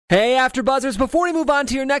Hey, AfterBuzzers, before we move on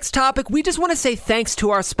to your next topic, we just want to say thanks to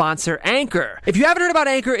our sponsor, Anchor. If you haven't heard about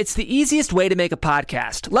Anchor, it's the easiest way to make a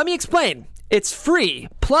podcast. Let me explain. It's free.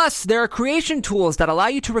 Plus, there are creation tools that allow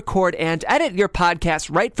you to record and edit your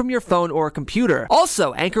podcast right from your phone or computer.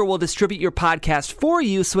 Also, Anchor will distribute your podcast for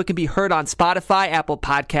you so it can be heard on Spotify, Apple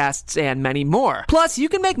Podcasts, and many more. Plus, you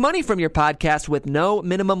can make money from your podcast with no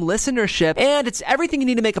minimum listenership, and it's everything you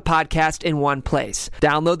need to make a podcast in one place.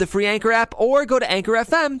 Download the free Anchor app or go to Anchor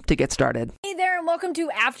FM to get started. Hey there, and welcome to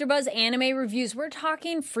AfterBuzz Anime Reviews. We're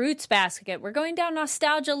talking Fruits Basket. We're going down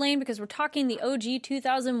nostalgia lane because we're talking the OG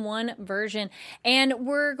 2001 version. And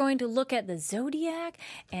we're going to look at the Zodiac,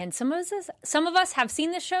 and some of us have seen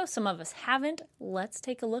this show, some of us haven't. Let's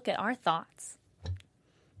take a look at our thoughts.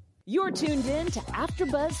 You're tuned in to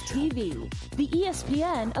AfterBuzz TV, the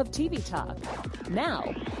ESPN of TV talk.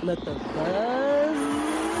 Now, let the buzz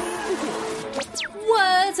begin.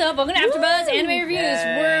 What's up? Welcome to AfterBuzz Anime Reviews.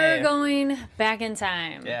 Yay. We're going back in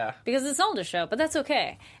time. Yeah. Because it's an older show, but that's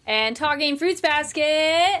okay. And talking Fruits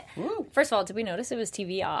Basket. Woo. First of all, did we notice it was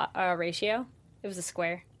TV ratio? It was a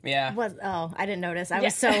square. Yeah. I didn't notice. I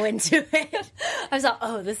was so into it. I was like,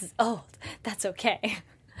 oh, this is old. That's okay.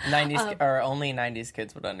 90s or only 90s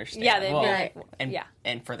kids would understand. Yeah, they'd be like,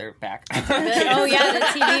 and further back. Oh yeah, the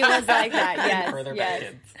TV was like that. Yes, further yes. back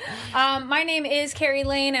kids. My name is Carrie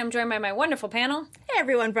Lane. I'm joined by my wonderful panel. Hey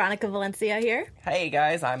everyone, Veronica Valencia here. Hey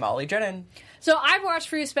guys, I'm Ollie Drennan. So I've watched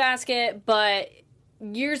Fruits Basket, but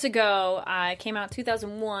years ago, it came out in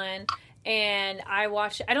 2001, and I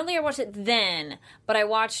don't think I watched it then, but I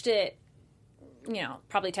watched it,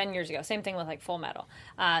 probably 10 years ago. Same thing with like Full Metal.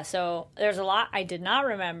 So there's a lot I did not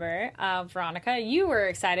remember. Veronica, you were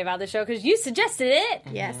excited about the show because you suggested it.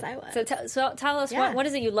 Yes, I was. So tell us, what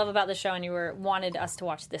is it you love about the show and you wanted us to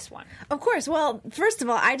watch this one? Of course. Well, first of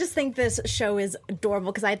all, I just think this show is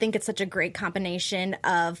adorable because I think it's such a great combination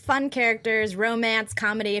of fun characters, romance,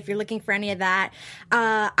 comedy, if you're looking for any of that.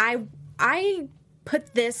 I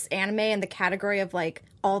put this anime in the category of one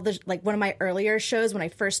of my earlier shows when I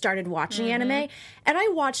first started watching anime, and I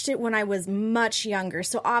watched it when I was much younger.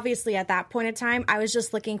 So obviously at that point in time, I was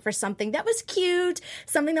just looking for something that was cute,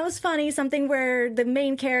 something that was funny, something where the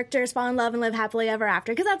main characters fall in love and live happily ever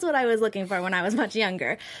after, because that's what I was looking for when I was much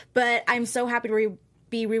younger. But I'm so happy to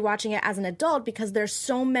be rewatching it as an adult because there's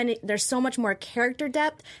so much more character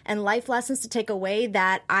depth and life lessons to take away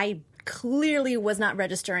that I clearly was not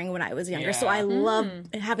registering when I was younger. Yeah. So I love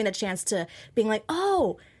having the chance to being like,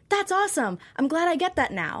 oh, that's awesome. I'm glad I get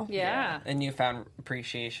that now. Yeah. And you found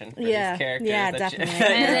appreciation for these characters. Yeah, definitely.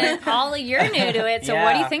 And then, Ollie, you're new to it, so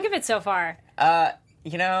what do you think of it so far? I'm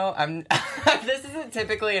this isn't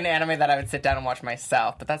typically an anime that I would sit down and watch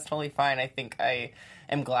myself, but that's totally fine. I think I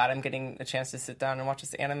am glad I'm getting a chance to sit down and watch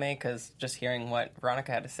this anime because just hearing what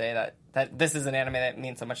Veronica had to say, that this is an anime that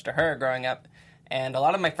means so much to her growing up. And a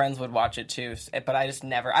lot of my friends would watch it too, but I just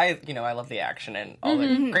never. I love the action and all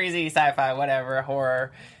the crazy sci-fi, whatever,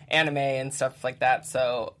 horror, anime, and stuff like that.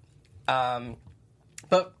 So,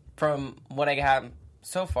 but from what I have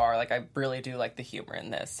so far, I really do like the humor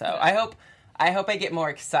in this. So I hope I get more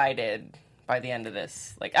excited by the end of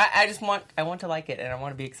this. I want to like it and I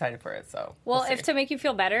want to be excited for it. So, well, if to make you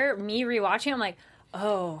feel better, me rewatching, I'm like,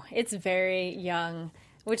 oh, it's very young.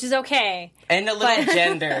 Which is okay. And a little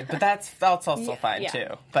gendered, but that's also fine too.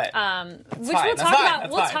 But which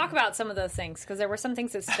we'll talk about some of those things because there were some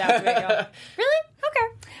things that stood out to me. Really?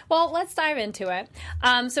 Okay. Well, let's dive into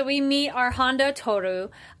it. So we meet our Honda Toru.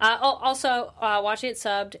 Also, watch it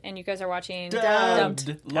subbed, and you guys are watching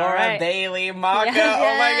dubbed. Laura Bailey, Maka.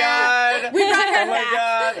 Oh my god. We brought her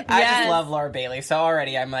back. God. I just love Laura Bailey. So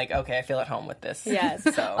already I'm like, okay, I feel at home with this. Yes.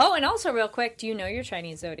 So. Oh, and also real quick, do you know your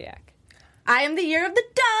Chinese zodiac? I am the year of the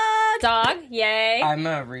dog. Dog, yay. I'm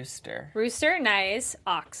a rooster. Rooster, nice.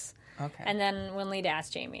 Ox. Okay. And then we'll need to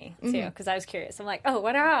ask Jamie, too, because I was curious. I'm like,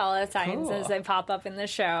 what are all the signs as they pop up in this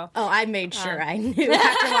show? Oh, I made sure I knew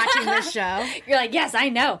after watching this show. You're like, yes, I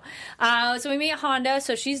know. So we meet Honda.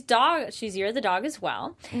 So she's Year of the Dog as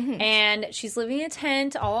well. And she's living in a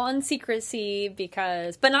tent all in secrecy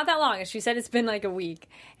but not that long. She said it's been like a week.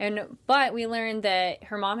 But we learned that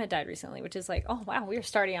her mom had died recently, which is like, oh, wow, we are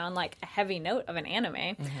starting on like a heavy note of an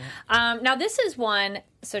anime. Now, this is one...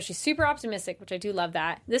 So she's super optimistic, which I do love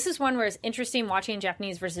that. This is one where it's interesting watching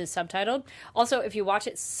Japanese versus subtitled. Also, if you watch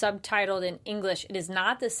it subtitled in English, it is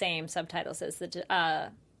not the same subtitles as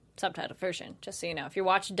the subtitled version, just so you know. If you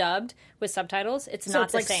watch dubbed with subtitles, it's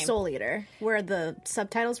not the same. So it's like Soul Eater, where the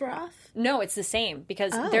subtitles were off? No, it's the same,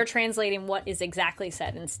 because they're translating what is exactly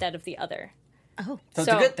said instead of the other. Oh. So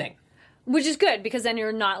it's a good thing. Which is good, because then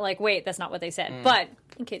you're not like, wait, that's not what they said. But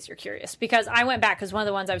in case you're curious, because I went back, because one of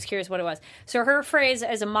the ones I was curious what it was. So her phrase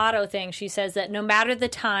as a motto thing, she says that no matter the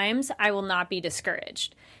times, I will not be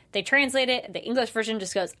discouraged. They translate it, the English version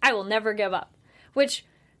just goes, I will never give up, which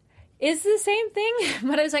is the same thing.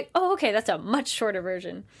 But I was like, oh, okay, that's a much shorter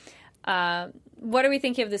version. What are we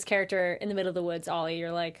thinking of this character in the middle of the woods, Ollie?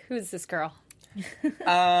 You're like, who's this girl?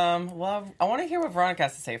 Well, I want to hear what Veronica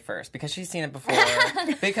has to say first, because she's seen it before.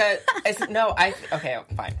 Okay,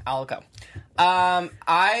 fine, I'll go.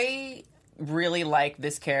 I really like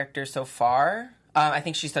this character so far. I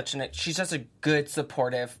think she's such a good,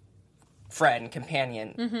 supportive friend,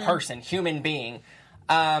 companion, person, human being.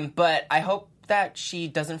 But I hope that she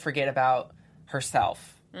doesn't forget about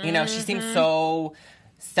herself. You know, she seems so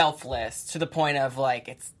selfless to the point of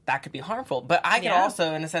like that could be harmful, but I can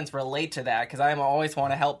also in a sense relate to that, because I always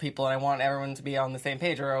want to help people and I want everyone to be on the same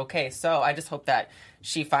page or okay. So I just hope that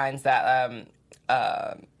she finds that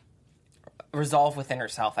resolve within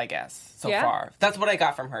herself, I guess. So far, that's what I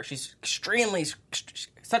got from her. She's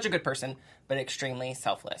such a good person, but extremely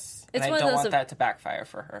selfless. And I don't want that to backfire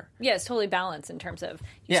for her. Yeah, it's totally balanced in terms of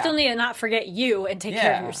you still need to not forget you and take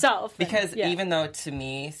care of yourself. Because even though to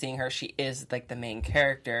me, seeing her, she is like the main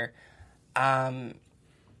character, I'm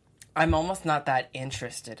almost not that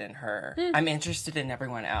interested in her. I'm interested in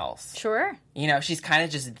everyone else. Sure. You know, she's kind of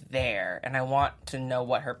just there, and I want to know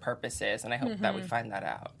what her purpose is, and I hope that we find that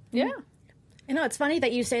out. Yeah. You know, it's funny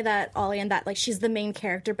that you say that, Ollie, and that like she's the main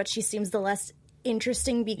character, but she seems the less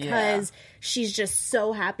interesting because she's just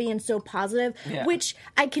so happy and so positive, which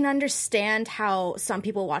I can understand how some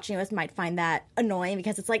people watching us might find that annoying,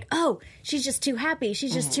 because it's like, oh, she's just too happy,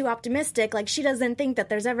 she's just too optimistic, like she doesn't think that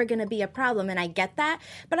there's ever going to be a problem, and I get that,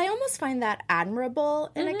 but I almost find that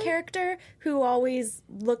admirable in a character who always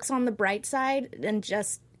looks on the bright side, and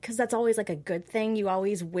just because that's always like a good thing. You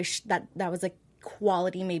always wish that that was a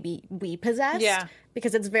quality maybe we possessed,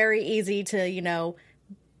 because it's very easy to, you know,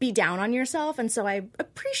 be down on yourself. And so I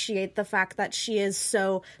appreciate the fact that she is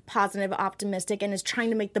so positive, optimistic, and is trying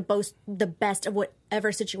to make the best of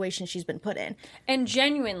whatever situation she's been put in. And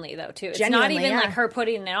genuinely, though, too. It's not even like her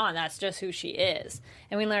putting it on. That's just who she is.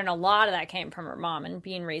 And we learned a lot of that came from her mom and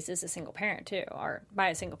being raised as a single parent, too, or by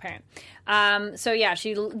a single parent. So, yeah,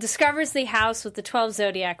 she discovers the house with the 12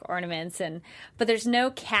 zodiac ornaments, but there's no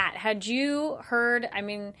cat. Had you heard, I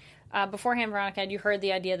mean... beforehand, Veronica, had you heard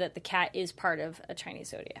the idea that the cat is part of a Chinese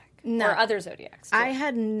zodiac? No. Or other zodiacs? I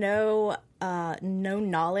had no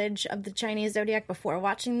knowledge of the Chinese zodiac before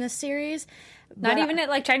watching this series. Not even at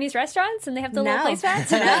like Chinese restaurants, and they have the little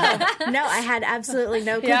placemats? No, I had absolutely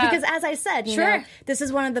no clue. Because as I said, you know, this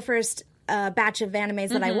is one of the first batch of animes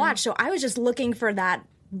that I watched, so I was just looking for that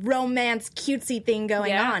romance cutesy thing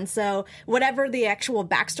going on. So whatever the actual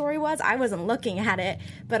backstory was, I wasn't looking at it,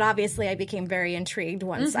 but obviously I became very intrigued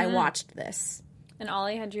once I watched this. And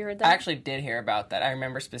Ollie, had you heard that? I actually did hear about that. I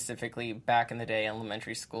remember specifically back in the day,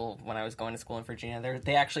 elementary school, when I was going to school in Virginia,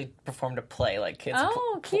 they actually performed a play. Like kids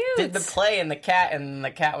cute. did the play, and the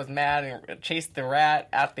cat was mad and chased the rat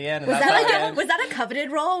at the end. And was that a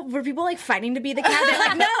coveted role? Were people like fighting to be the cat? They're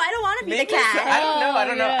like, no, I don't want to be the cat.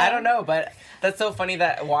 I don't know, but that's so funny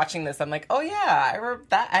that watching this, I'm like, oh yeah,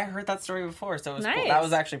 I heard that story before, so it was cool. That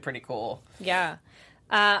was actually pretty cool. Yeah.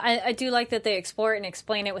 I do like that they explore it and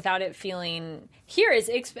explain it without it feeling, here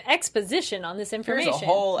is exposition on this information. There's a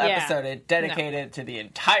whole episode dedicated to the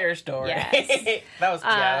entire story. Yes. that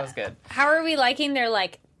was good. How are we liking their,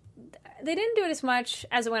 like, they didn't do it as much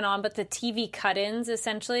as it went on, but the TV cut-ins,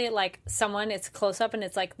 essentially, like it's close up and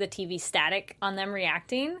it's like the TV static on them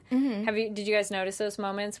reacting. Did you guys notice those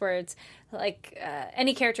moments where it's like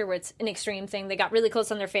any character where it's an extreme thing, they got really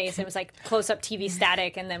close on their face and it was like close up TV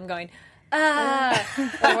static and them going, or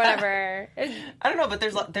whatever. I don't know,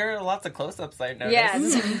 but there are lots of close-ups I noticed.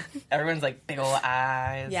 Yes. Everyone's like big old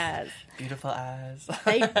eyes. Yes. Beautiful eyes.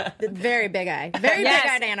 Very big eye. Very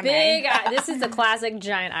big-eyed anime. Big eye. This is the classic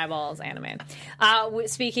giant eyeballs anime.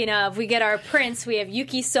 Speaking of, we get our prince. We have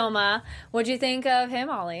Yuki Soma. What'd you think of him,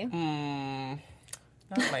 Ollie?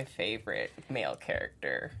 Not my favorite male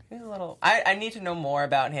character. He's a little... I need to know more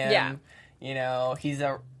about him. Yeah. You know, he's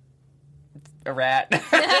a rat.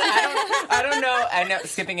 I don't know. I know,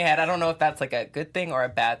 skipping ahead, I don't know if that's like a good thing or a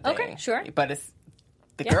bad thing. Okay, sure. But it's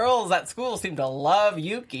the girls at school seem to love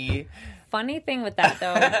Yuki. Funny thing with that,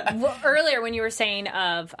 though, earlier when you were saying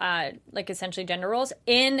of like essentially gender roles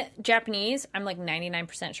in Japanese, I'm like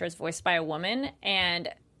 99% sure it's voiced by a woman, and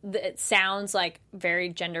it sounds like very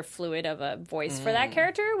gender fluid of a voice for that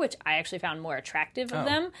character, which I actually found more attractive of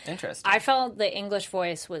them. Interesting. I felt the English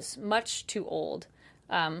voice was much too old.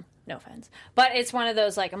 No offense. But it's one of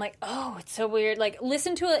those, like, I'm like, oh, it's so weird. Like,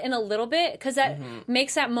 listen to it in a little bit, because that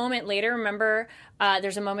makes that moment later. Remember,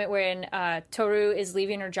 there's a moment when Toru is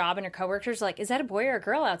leaving her job and her coworkers are like, is that a boy or a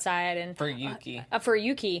girl outside? And For Yuki. For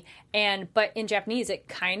Yuki. But in Japanese, it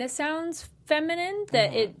kind of sounds feminine,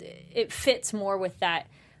 that it fits more with that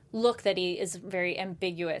look that he is very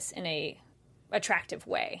ambiguous in a attractive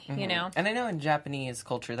way, you know? And I know in Japanese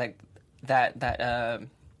culture, like, that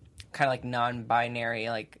kind of like non-binary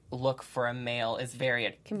like look for a male is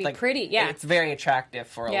very Can be like, pretty, yeah. It's very attractive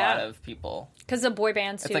for a Yeah. lot of people. Because the boy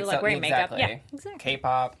bands, too, It's like wearing exactly. makeup. Yeah, exactly.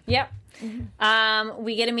 K-pop. Yep.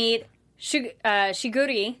 We get to meet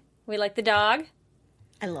Shiguri. We like the dog.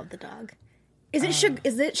 I love the dog. Is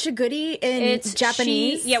it Shiguri in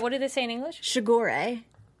Japanese? Yeah, what do they say in English? Shigure.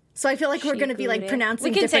 So I feel like we're going to be like Shigure.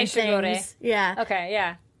 pronouncing We can say different Shigure. things. Yeah. Okay,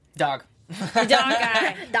 yeah. Dog. The dog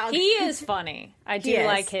guy. Dog. He is funny. I do He is.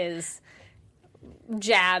 like his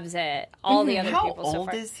jabs at all the other How people so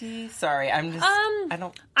old far. is he? Sorry, I'm just. I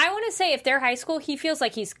don't. I want to say if they're high school, he feels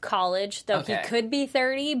like he's college, though Okay. he could be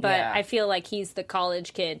 30, but Yeah. I feel like he's the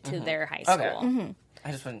college kid to their high school. Okay.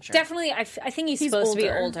 I just wasn't sure. Definitely, I think he's supposed to be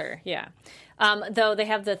older. older. Yeah. Though they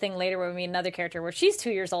have the thing later where we meet another character where she's 2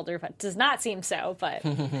 years older, but does not seem so. But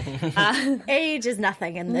Age is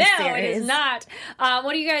nothing in this no, series. it is not.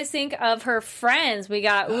 What do you guys think of her friends? We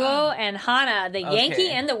got Uo and Hana, the Yankee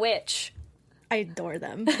and the Witch. I adore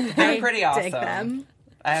them. They're pretty awesome. Dig them.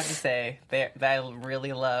 I have to say, I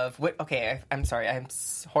really love. Okay, I'm sorry, I'm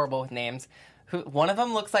horrible with names. One of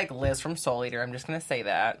them looks like Liz from Soul Eater. I'm just gonna say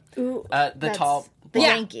that. Ooh, the that's tall. the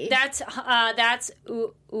Yeah, Yankee. that's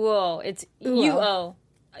Uo. It's Uo.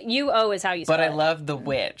 Uo is how you spell But I it. love the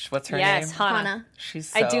witch. What's her Yes, name? Hana. Hana. She's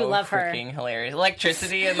so I do love her. freaking hilarious.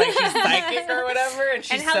 Electricity and like she's psychic or whatever, and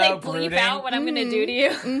she's And how so they bleep brooding. out what I'm going to do to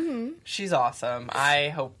you. She's awesome. I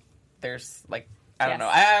hope there's like I don't Yes. know.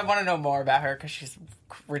 I want to know more about her because she's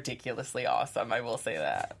ridiculously awesome. I will say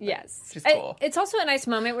that. Yes. She's cool. It's also a nice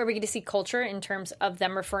moment where we get to see culture in terms of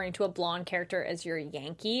them referring to a blonde character as your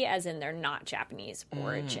Yankee, as in they're not Japanese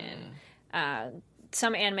origin.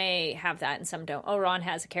 Some anime have that and some don't. Ron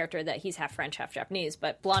has a character that he's half French, half Japanese,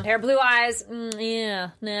 but blonde hair, blue eyes,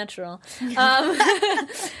 yeah, natural.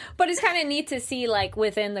 But it's kind of neat to see, like,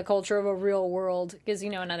 within the culture of a real world, because, you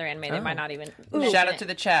know, another anime, they might not even mention Shout out it. to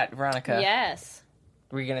the chat, Veronica. Yes.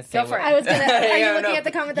 Were you gonna say? Go for what- it. I was gonna. Are you Yeah, looking no. at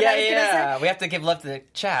the comment that Yeah, I was gonna yeah. say? We have to give love to the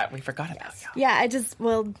chat. We forgot about you.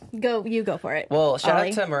 Yeah, you go for it. Well, shout Ollie.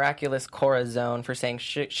 out to Miraculous Corazon for saying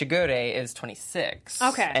Shigure is 26.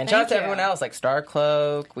 Okay, And thank shout out to you. everyone else, like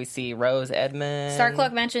Starcloak. We see Rose Edmond.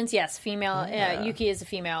 Starcloak mentions, yes, female. Yuki is a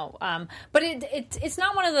female. But it's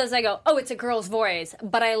not one of those I go, oh, it's a girl's voice.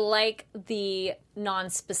 But I like the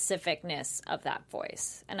non-specificness of that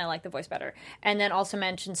voice. And I like the voice better. And then also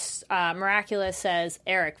mentions, Miraculous says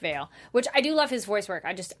Eric Vale, which I do love his voice work.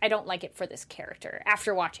 I don't like it for this character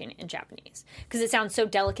after watching it in Japanese. Because it sounds so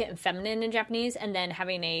delicate and feminine in Japanese. And then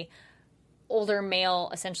having a older male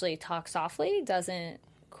essentially talk softly doesn't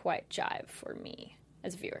quite jive for me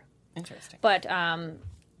as a viewer. Interesting. But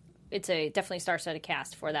it's a definitely star-studded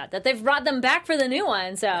cast for that they've brought them back for the new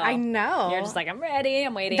one. So I know. you're just like, I'm ready,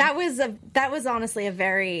 I'm waiting. That was honestly a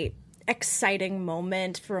very exciting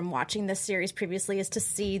moment from watching this series previously, is to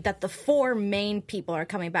see that the four main people are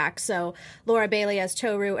coming back. So Laura Bailey as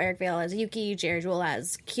Toru, Eric Vale as Yuki, Jerry Jewell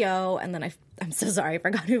as Kyo, and then I'm so sorry, I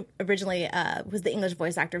forgot who originally was the English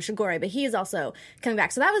voice actor of Shigure, but he is also coming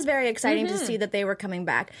back. So that was very exciting to see that they were coming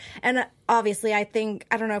back. And obviously, I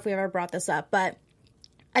don't know if we ever brought this up, but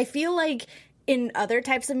I feel like in other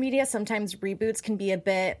types of media, sometimes reboots can be a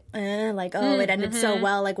bit like, oh, it ended so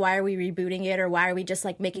well. Like, why are we rebooting it? Or why are we just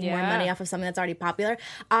like making more money off of something that's already popular?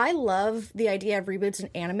 I love the idea of reboots in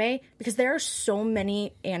anime because there are so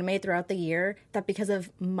many anime throughout the year that because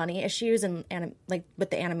of money issues and like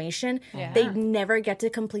with the animation, they never get to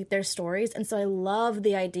complete their stories. And so I love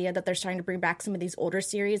the idea that they're starting to bring back some of these older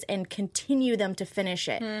series and continue them to finish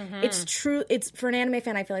it. It's true. It's for an anime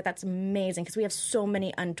fan, I feel like that's amazing because we have so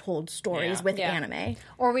many untold stories with anime.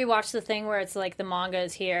 Or we watch the thing where it's like the manga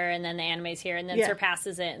is here and then the anime's here and then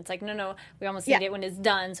surpasses it. It's like, no, we almost need it when it's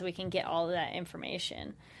done so we can get all of that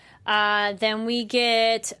information. Then we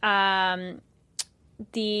get the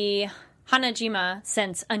Hanajima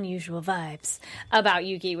sense unusual vibes about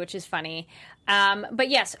Yuki, which is funny. But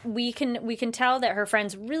yes, we can tell that her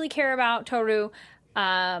friends really care about Toru,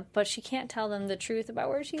 but she can't tell them the truth about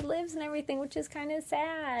where she lives and everything, which is kind of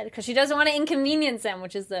sad because she doesn't want to inconvenience them,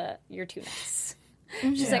 which is you're too nice.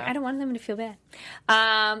 She's like, I don't want them to feel bad.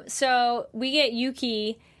 So we get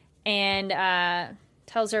Yuki and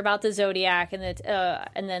tells her about the zodiac and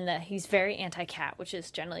then he's very anti-cat, which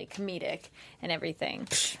is generally comedic and everything.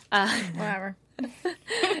 Whatever.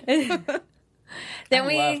 Then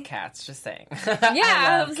I love cats, just saying.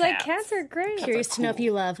 I was like, cats are great. Curious to know if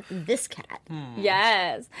you love this cat.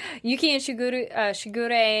 Yes. Yuki and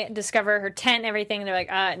Shigure discover her tent and everything. And they're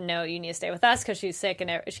like, no, you need to stay with us because she's sick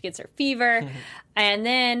and she gets her fever. And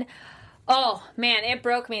then, oh, man, it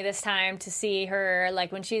broke me this time to see her,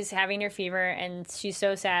 like, when she's having her fever and she's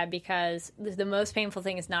so sad because the most painful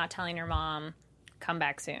thing is not telling her mom, come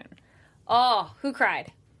back soon. Oh, who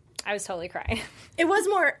cried? I was totally crying.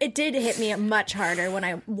 It did hit me much harder when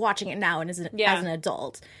I'm watching it now and as an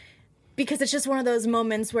adult. Because it's just one of those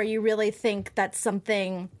moments where you really think that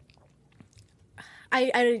something,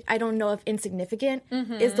 I don't know if insignificant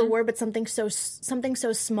is the word, but something so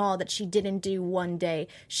small that she didn't do one day,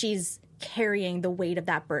 she's carrying the weight of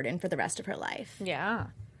that burden for the rest of her life. Yeah.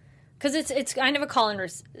 Because it's kind of a call and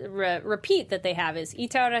repeat that they have is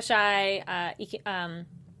Ito Rashai,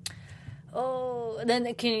 then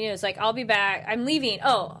it's like, I'll be back. I'm leaving.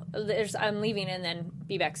 I'm leaving and then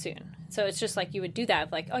be back soon. So it's just like you would do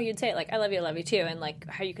that. Like, you'd say it like, I love you too. And like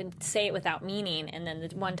how you can say it without meaning. And then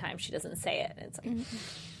the one time she doesn't say it. It's like,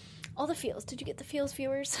 all the feels. Did you get the feels,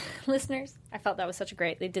 viewers, listeners? I felt that was such a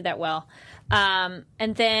great, they did that well. And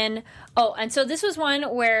so this was one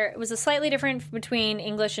where it was a slightly different between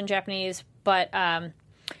English and Japanese, but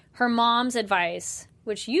her mom's advice,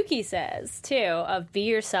 which Yuki says, too, of be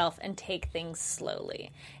yourself and take things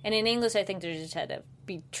slowly. And in English, I think they just had to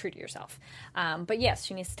be true to yourself. But yes,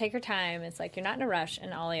 she needs to take her time. It's like, you're not in a rush.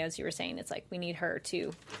 And Ollie, as you were saying, it's like, we need her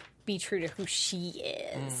to be true to who she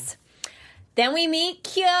is. Then we meet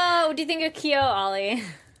Kyo. What do you think of Kyo, Ollie?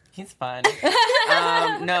 He's fun.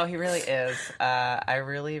 No, he really is. I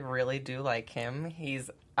really, really do like him.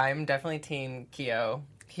 I'm definitely team Kyo.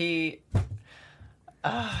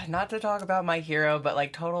 Not to talk about My Hero, but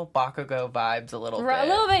like total Bakugo vibes a little bit. A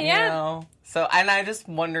little bit, yeah. You know? So, and I'm just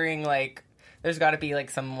wondering, like, there's got to be like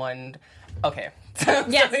someone. Okay. So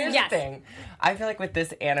here's the thing. I feel like with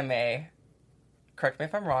this anime, correct me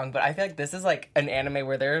if I'm wrong, but I feel like this is like an anime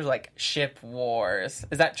where there's like ship wars.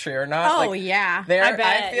 Is that true or not? Oh, like, yeah.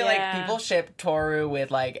 I feel like people ship Toru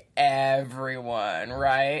with like everyone,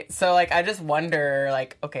 right? So like I just wonder,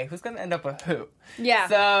 like, okay, who's gonna end up with who? Yeah.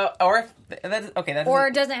 So, or if that's okay, that or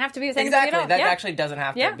it doesn't have to be a thing. Exactly. That actually doesn't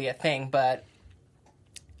have to be a thing, but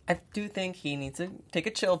I do think he needs to take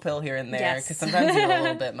a chill pill here and there because sometimes he's a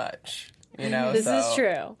little bit much. You know, this is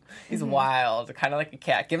true. He's wild, kind of like a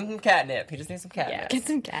cat. Give him some catnip. He just needs some catnip. Get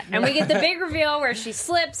some catnip. And we get the big reveal where she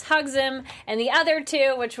slips, hugs him, and the other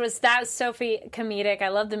two, that was Sophie comedic. I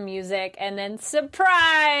love the music. And then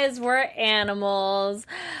surprise, we're animals.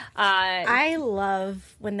 I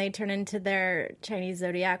love when they turn into their Chinese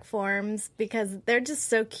zodiac forms because they're just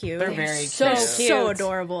so cute. They're very so cute. cute. So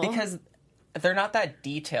adorable. Because they're not that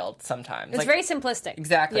detailed sometimes. It's very simplistic.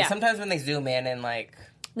 Exactly. Yeah. Sometimes when they zoom in and like...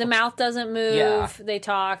 The mouth doesn't move. Yeah. They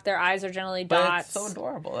talk. Their eyes are generally dots. But it's so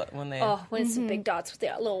adorable when they... Oh, when it's the big dots with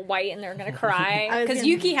the little white and they're going to cry. Because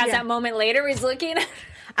Yuki has that moment later where he's looking...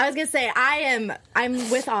 I was going to say, I'm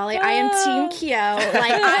with Ollie. I am Team Kyo.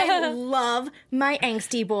 Like, I love my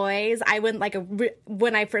angsty boys. I went,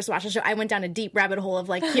 when I first watched the show, I went down a deep rabbit hole of,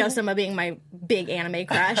 like, Kyo-sama being my big anime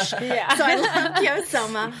crush. Yeah. So I love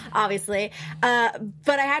Kyo-sama, obviously. But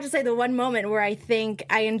I have to say, the one moment where I think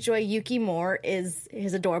I enjoy Yuki more is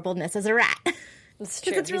his adorableness as a rat. It's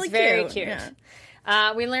true. It's really He's very cute. Yeah.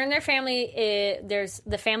 We learn their family. There's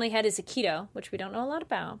the family head is Akito, which we don't know a lot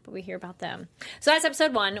about, but we hear about them. So that's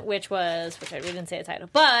episode 1, which we didn't say the title,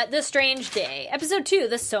 but The Strange Day. Episode 2,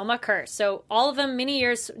 The Soma Curse. So all of them, many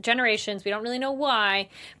years, generations. We don't really know why,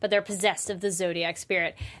 but they're possessed of the zodiac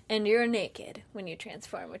spirit, and you're naked when you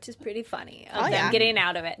transform, which is pretty funny. Of them getting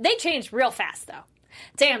out of it. They changed real fast though.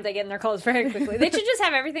 Damn, they get in their clothes very quickly. They should just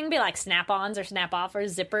have everything be like snap-ons or snap-off or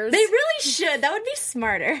zippers. They really should. That would be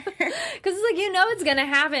smarter. Because it's like, it's going to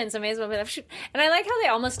happen, so may as well be like, and I like how they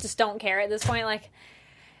almost just don't care at this point. Like,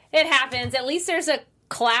 it happens. At least there's a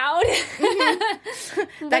cloud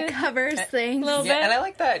that covers things. A little bit. And I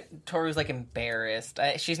like that Toru's like embarrassed.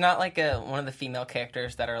 She's not like one of the female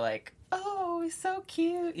characters that are like, oh, he's so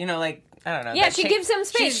cute. Like, I don't know. Yeah, she gives him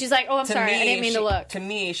space. She's like, oh, I'm sorry, I didn't mean to look. To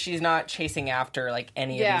me, she's not chasing after like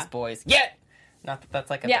any of these boys yet. Not that that's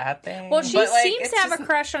like a bad thing. Well, she seems to have a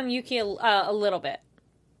crush on Yuki a little bit.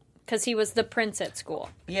 Because he was the prince at school.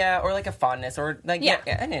 Yeah, or like a fondness or like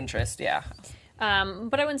an interest, yeah.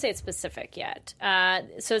 But I wouldn't say it's specific yet.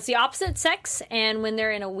 So it's the opposite sex, and when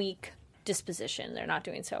they're in a weak disposition, they're not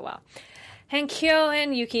doing so well. And Kyo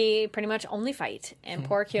and Yuki pretty much only fight, and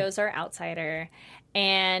poor Kyo's our outsider.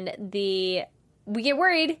 And the we get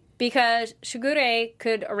worried because Shigure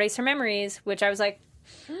could erase her memories, which I was like,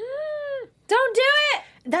 don't do it!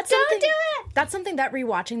 Don't do it! That's something that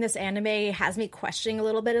rewatching this anime has me questioning a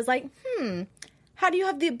little bit, is like, how do you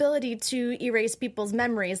have the ability to erase people's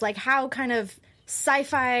memories? Like, how kind of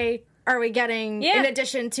sci-fi are we getting in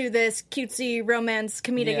addition to this cutesy romance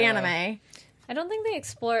comedic anime? I don't think they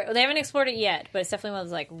haven't explored it yet, but it's definitely one of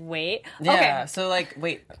those like, wait. Yeah, okay. so like,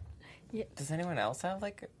 wait. Does anyone else have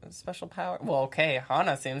like a special power? Well, okay,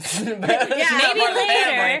 Hana seems maybe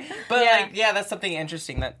later. But like, that's something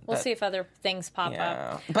interesting that we'll see if other things pop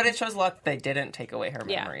up. But it shows luck they didn't take away her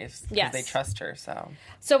memories because they trust her.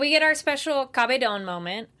 So we get our special Kabedon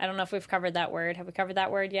moment. I don't know if we've covered that word. Have we covered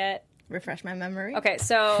that word yet? Refresh my memory. Okay,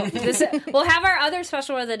 so we'll have our other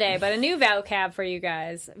special word of the day, but a new vocab for you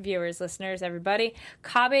guys, viewers, listeners, everybody.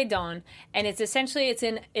 Kabedon, and it's essentially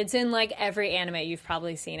it's in like every anime you've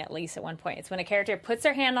probably seen at least at one point. It's when a character puts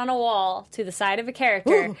their hand on a wall to the side of a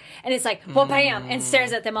character, and it's like bam, and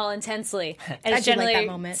stares at them all intensely. And it's generally like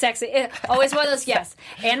that moment. sexy. It's one of those. Yes,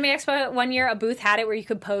 Anime Expo 1 year, a booth had it where you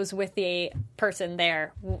could pose with the person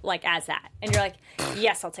there, like as that, and you're like,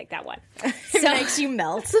 yes, I'll take that one. It makes you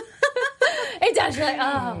melt. It does. You're like,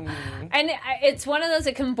 oh. And it's one of those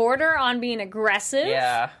that can border on being aggressive.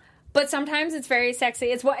 yeah. But sometimes it's very sexy.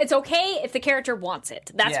 It's okay if the character wants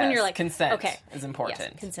it. That's when you're like, consent okay, is important.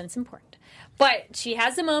 Yes, consent's important. But she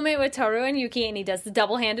has the moment with Toru and Yuki, and he does the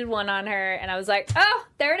double-handed one on her, and I was like, oh,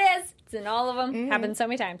 there it is. It's in all of them. Happened so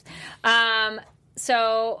many times.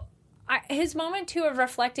 His moment, too, of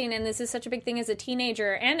reflecting, and this is such a big thing as a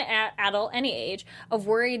teenager and adult, any age, of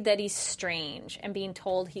worried that he's strange and being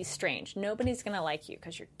told he's strange. Nobody's going to like you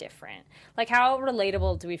because you're different. Like, how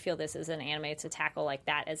relatable do we feel this is an anime to tackle like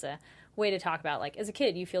that as a way to talk about, like, as a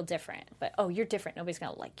kid, you feel different. But, oh, you're different. Nobody's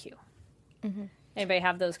going to like you. Mm-hmm. Anybody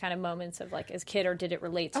have those kind of moments of, like, as a kid, or did it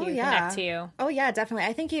relate to you, connect to you? Oh, yeah, definitely.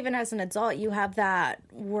 I think even as an adult, you have that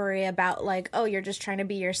worry about, like, oh, you're just trying to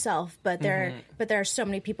be yourself, but there are so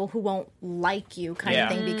many people who won't like you kind of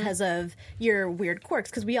thing because of your weird quirks,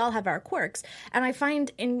 because we all have our quirks. And I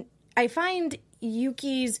find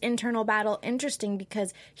Yuki's internal battle interesting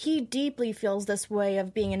because he deeply feels this way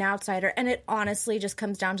of being an outsider, and it honestly just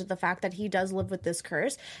comes down to the fact that he does live with this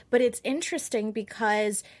curse. But it's interesting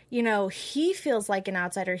because, you know, he feels like an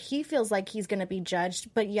outsider, he feels like he's going to be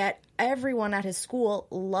judged, but yet everyone at his school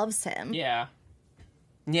loves him. Yeah,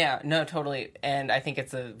 no, totally. And I think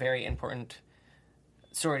it's a very important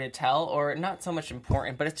story to tell, or not so much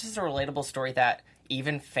important, but it's just a relatable story that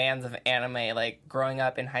even fans of anime, like growing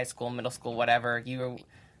up in high school, middle school, whatever,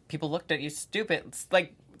 people looked at you stupid. It's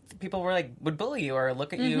like people were like would bully you or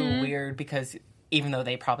look at you weird because even though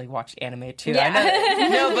they probably watched anime too. Yeah. I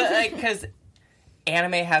know, no, but like because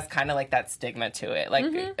anime has kind of like that stigma to it, like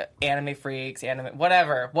anime freaks, anime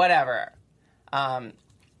whatever.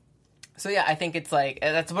 So yeah, I think it's like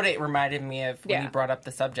that's what it reminded me of when you brought up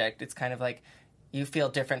the subject. It's kind of like you feel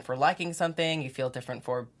different for liking something, you feel different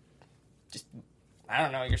for just, I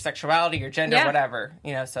don't know, your sexuality, your gender, whatever.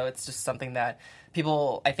 You know, so it's just something that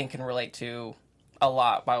people, I think, can relate to a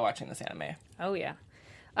lot by watching this anime. Oh, yeah.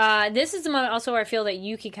 This is the moment also where I feel that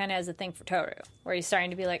Yuki kind of has a thing for Toru, where he's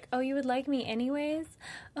starting to be like, oh, you would like me anyways?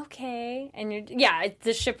 Okay. And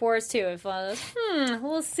the ship wars, too. If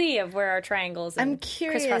we'll see of where our triangles and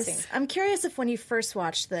crisscrossing. I'm curious if when you first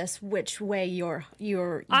watched this, which way you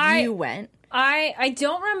went. I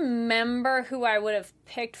don't remember who I would have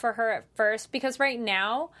picked for her at first, because right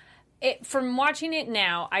now, from watching it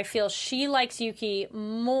now, I feel she likes Yuki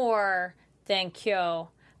more than Kyo,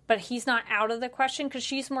 but he's not out of the question because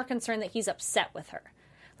she's more concerned that he's upset with her.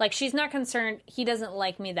 Like, she's not concerned he doesn't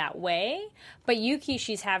like me that way, but Yuki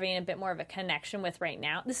she's having a bit more of a connection with right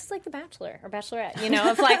now. This is like The Bachelor or Bachelorette, you know,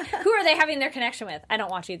 of like, who are they having their connection with? I don't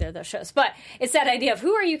watch either of those shows, but it's that idea of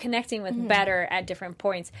who are you connecting with better at different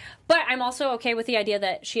points. But I'm also okay with the idea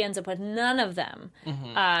that she ends up with none of them,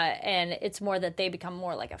 and it's more that they become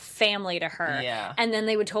more like a family to her. Yeah. And then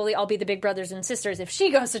they would totally all be the big brothers and sisters if she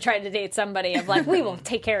goes to try to date somebody of like, we will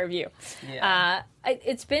take care of you. Yeah.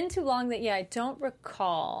 It's been too long that, I don't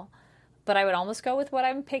recall, but I would almost go with what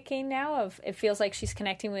I'm picking now of it feels like she's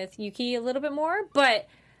connecting with Yuki a little bit more, but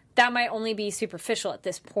that might only be superficial at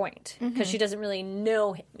this point because she doesn't really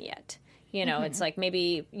know him yet. You know, it's like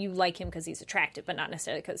maybe you like him because he's attractive, but not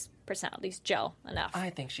necessarily because personalities gel enough.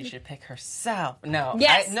 I think she should pick herself. No.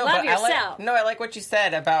 Yes, love yourself. I like what you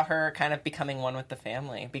said about her kind of becoming one with the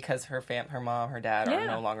family because her mom, her dad are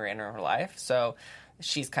no longer in her life. So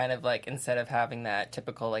she's kind of like, instead of having that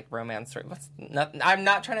typical like romance story, I'm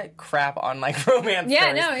not trying to crap on like romance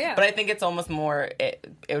stories, but I think it's almost more, it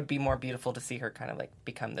would be more beautiful to see her kind of like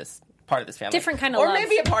become this part of this family. Different kind of or love.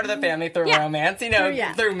 maybe a part of the family through Yeah. romance,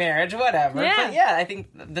 through marriage, whatever. Yeah. But yeah, I think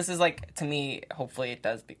this is like, to me, hopefully it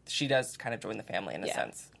does. She does kind of join the family in a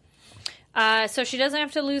sense. So she doesn't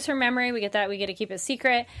have to lose her memory. We get that. We get to keep it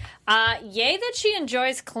secret. Yay that she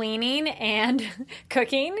enjoys cleaning and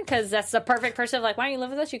cooking, because that's the perfect person of like, why don't you live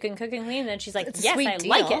with us? You can cook and clean. And then she's like, It's a yes, sweet I deal.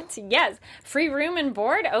 like it. Yes. Free room and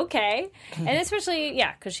board? Okay. And especially,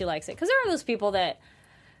 because she likes it. Because there are those people that,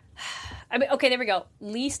 I mean, okay, there we go.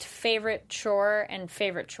 Least favorite chore and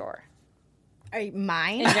favorite chore.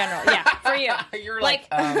 Mine? In general, yeah, for you. You're like,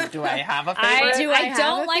 do I have a favorite? I have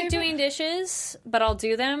don't a like favorite? doing dishes, but I'll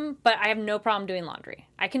do them. But I have no problem doing laundry.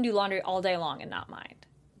 I can do laundry all day long and not mind.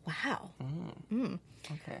 Wow.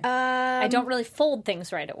 Okay. I don't really fold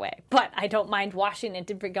things right away, but I don't mind washing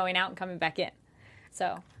it, going out and coming back in.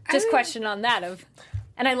 So just question on that of,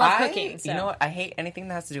 and I love cooking. So. You know what? I hate anything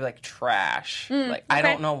that has to do with, like, trash. I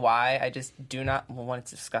don't know why. I just do not. Well, one,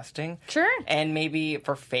 it's disgusting. Sure. And maybe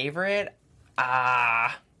for favorite,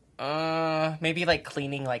 maybe like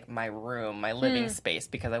cleaning like my room, my living space,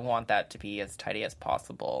 because I want that to be as tidy as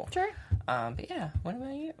possible. Sure. But yeah, what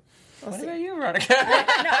about you? What about you, Veronica? No,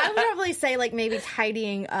 I would probably say like maybe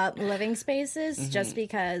tidying up living spaces, just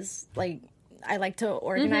because like I like to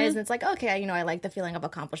organize, and it's like, okay, I like the feeling of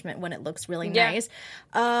accomplishment when it looks really nice.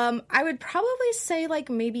 I would probably say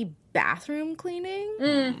like maybe bathroom cleaning.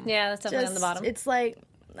 Yeah, that's definitely on the bottom. It's like,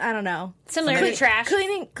 I don't know. Similar to trash.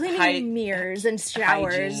 Cleaning mirrors and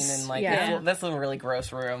showers. Hygiene and like that's a really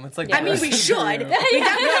gross room. It's like I mean, we should. We definitely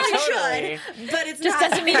totally. should. But it's Just not,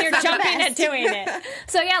 doesn't mean you're it's not the jumping at best. doing it.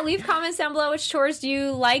 So yeah, leave comments down below which chores do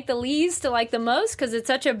you like the least to like the most, because it's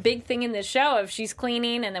such a big thing in this show. If she's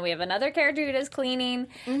cleaning, and then we have another character who does cleaning,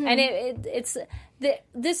 and it's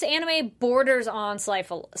this anime borders on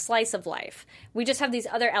slice of life. We just have these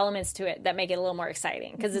other elements to it that make it a little more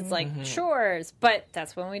exciting, because it's like chores, but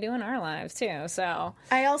that's what we do in our lives too. So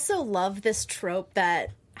I also love this trope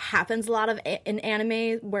that happens a lot in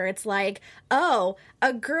anime, where it's like, oh,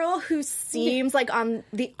 a girl who seems like on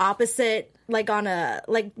the opposite, like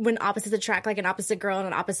when opposites attract, like an opposite girl and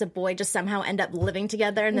an opposite boy just somehow end up living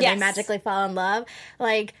together, and then they magically fall in love.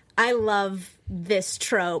 Like, I love this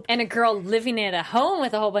trope. And a girl living at a home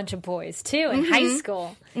with a whole bunch of boys too in high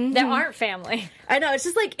school that aren't family. I know, it's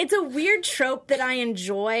just like, it's a weird trope that I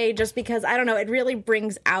enjoy, just because, I don't know, it really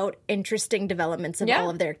brings out interesting developments of all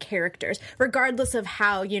of their characters, regardless of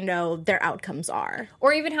how, their outcomes are.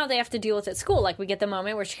 Or even how they have to deal with it at school. Like, we get the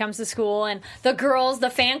moment where she comes to school and the girls, the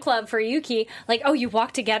fan club for Yuki, like, oh, you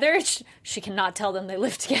walk together? She cannot tell them they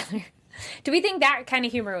live together. Do we think that kind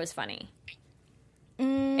of humor was funny?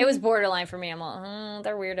 It was borderline for me. I'm like,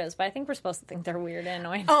 they're weirdos, but I think we're supposed to think they're weird and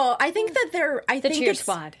annoying. Oh, I think that they're... I think cheer it's,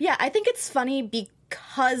 squad. Yeah, I think it's funny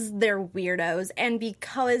because they're weirdos and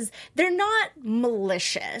because they're not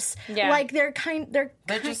malicious. Yeah. Like, they're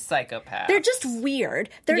just psychopaths. They're just weird.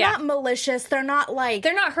 They're not malicious. They're not like...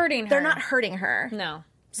 They're not hurting her. They're not hurting her. No.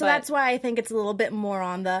 So that's why I think it's a little bit more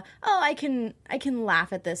on the, I can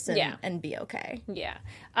laugh at this and be okay. Yeah.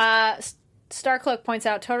 Starcloak points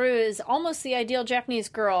out Toru is almost the ideal Japanese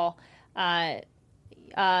girl. Yamoto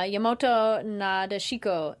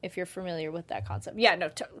Nadeshiko, if you're familiar with that concept. Yeah, no,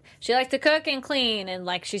 she likes to cook and clean, and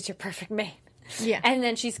like she's your perfect mate. Yeah. And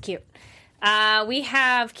then she's cute. We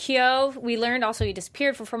have Kyo. We learned also he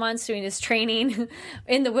disappeared for 4 months doing his training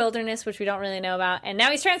in the wilderness, which we don't really know about. And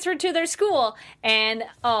now he's transferred to their school. And,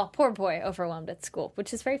 poor boy, overwhelmed at school,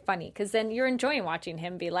 which is very funny, because then you're enjoying watching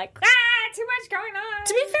him be like, too much going on.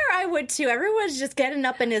 To be fair, I would too. Everyone's just getting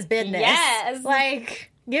up in his business. Yes. Like,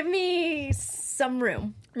 give me some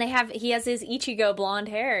room. He has his Ichigo blonde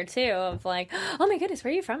hair too, of like, oh my goodness,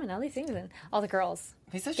 where are you from? And all these things, and all the girls.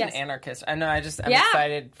 He's such an anarchist. I know. I'm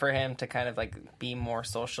excited for him to kind of like be more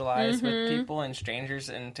socialized with people and strangers,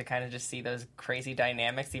 and to kind of just see those crazy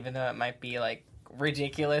dynamics, even though it might be like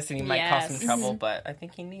ridiculous and he might cause some trouble. But I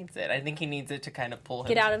think he needs it. I think he needs it to kind of pull him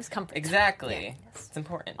Get out of his comfort zone. Exactly. Yeah. It's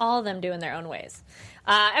important. All of them do in their own ways.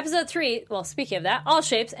 Episode 3, well, speaking of that, all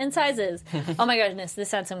shapes and sizes. Oh my goodness,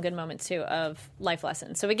 this had some good moments too of life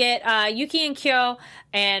lessons. So we get Yuki and Kyo,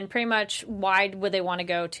 and pretty much why would they want to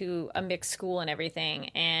go to a mixed school and everything.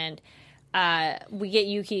 And we get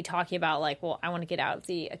Yuki talking about like, well, I want to get out of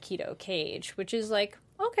the Aikido cage, which is like,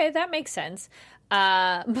 okay, that makes sense.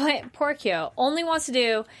 But poor Kyo only wants to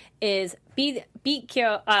do is beat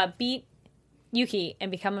Yuki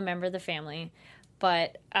and become a member of the family.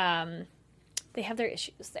 But they have their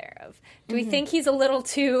issues there. Do we think he's a little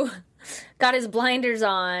too got his blinders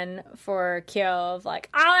on for Kyo of like,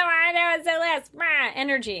 all I want to do is do this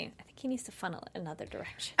energy? I think he needs to funnel it another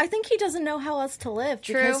direction. I think he doesn't know how else to live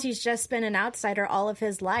because he's just been an outsider all of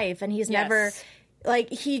his life, and he's never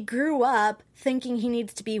like, he grew up thinking he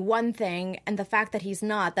needs to be one thing, and the fact that he's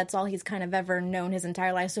not, that's all he's kind of ever known his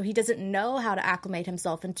entire life. So he doesn't know how to acclimate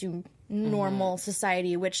himself into normal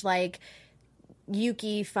society, which, like,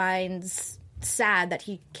 Yuki finds sad that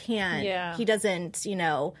he can't. Yeah. He doesn't, you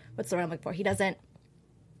know, what's the word I'm looking for? He doesn't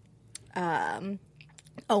own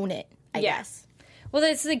it, I guess. Well,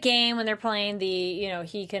 this is a game when they're playing the, you know,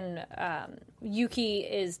 he can, Yuki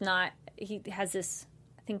is not, he has this,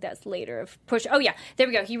 I think that's later, of push. Oh, yeah, there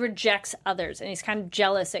we go. He rejects others, and he's kind of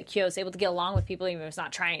jealous that Kyo's able to get along with people even if he's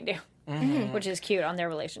not trying to, which is cute on their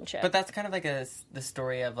relationship. But that's kind of like the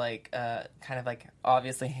story of, like, kind of like,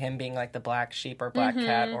 obviously him being, like, the black sheep or black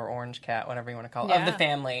cat or orange cat, whatever you want to call it, of the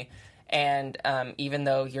family. And even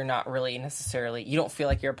though you're not really necessarily, you don't feel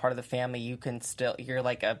like you're a part of the family, you can still, you're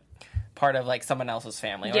like a part of, like, someone else's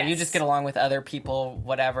family. Like, you just get along with other people,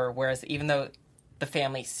 whatever. Whereas even though the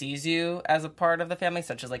family sees you as a part of the family,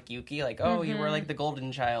 such as, like, Yuki, like, oh, you were, like, the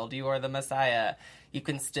golden child, you are the messiah, you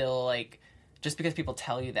can still, like, just because people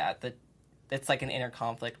tell you that it's like an inner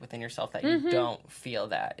conflict within yourself that you don't feel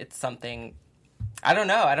that. It's something, I don't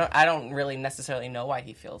know. I don't really necessarily know why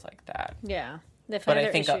he feels like that. Yeah. They But find I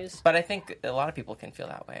their think, issues. but I think a lot of people can feel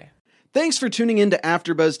that way. Thanks for tuning in to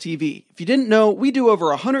AfterBuzz TV. If you didn't know, we do over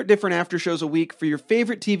 100 different after shows a week for your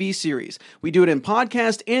favorite TV series. We do it in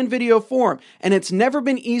podcast and video form, and it's never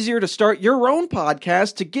been easier to start your own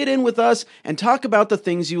podcast to get in with us and talk about the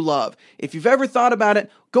things you love. If you've ever thought about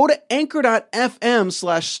it, go to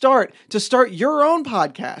anchor.fm/start to start your own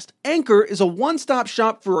podcast. Anchor is a one-stop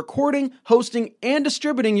shop for recording, hosting, and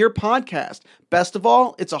distributing your podcast. Best of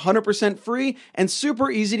all, it's 100% free and super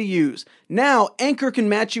easy to use. Now, Anchor can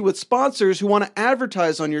match you with sponsors who want to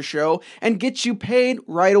advertise on your show and get you paid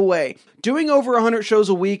right away. Doing over 100 shows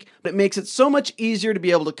a week, it makes it so much easier to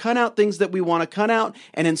be able to cut out things that we want to cut out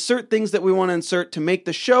and insert things that we want to insert to make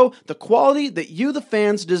the show the quality that you, the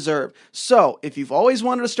fans, deserve. So, if you've always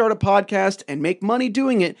wanted to start a podcast and make money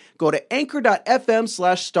doing it, go to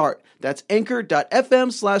anchor.fm/start. That's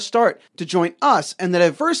anchor.fm/start to join us and the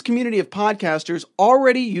diverse community of podcasters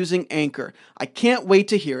already using Anchor. I can't wait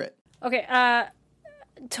to hear it. Okay,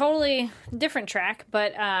 totally different track,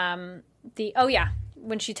 but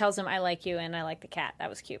when she tells him, I like you and I like the cat. That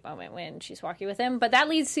was a cute moment when she's walking with him. But that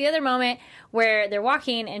leads to the other moment where they're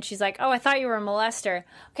walking and she's like, oh, I thought you were a molester.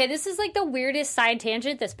 Okay, this is like the weirdest side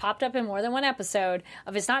tangent that's popped up in more than one episode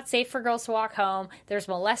of it's not safe for girls to walk home. There's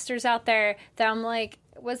molesters out there that I'm like,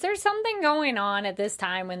 was there something going on at this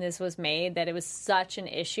time when this was made that it was such an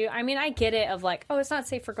issue? I mean, I get it of like, oh, it's not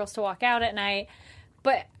safe for girls to walk out at night.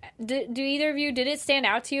 But do either of you, did it stand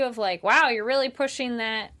out to you of like, wow, you're really pushing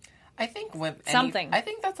that? I think with something. I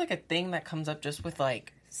think that's like a thing that comes up just with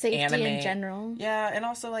like Safety anime in general. Yeah, and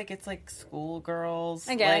also like it's like schoolgirls.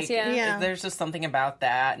 I guess, like, yeah. There's just something about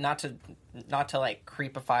that. Not to like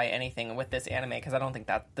creepify anything with this anime because I don't think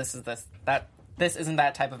that this isn't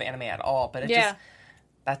that type of anime at all. But it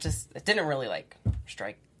it didn't really like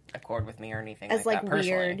strike a chord with me or anything As like that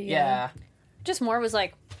personally. weird, Yeah. Just more was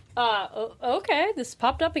like, okay, this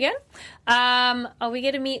popped up again. We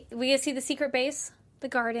get to see the secret base, the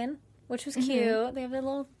garden, which was cute. They have their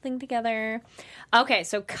little thing together. Okay,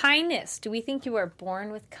 so kindness. Do we think you are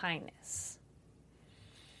born with kindness?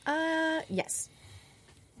 Yes.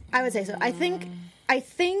 I would say so. I think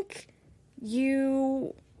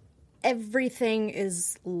everything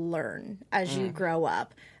is learned as you grow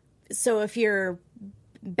up. So if you're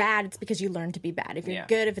bad, it's because you learn to be bad. If you're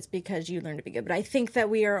good, if it's because you learn to be good. But I think that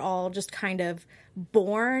we are all just kind of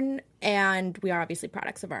born, and we are obviously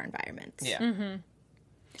products of our environments. Yeah. Mm-hmm.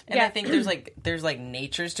 And I think there's like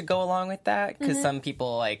natures to go along with that because some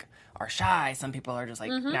people like are shy, some people are just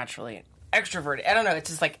like naturally extroverted. I don't know. It's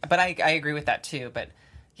just like, but I agree with that too. But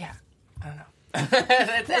yeah, I don't know. I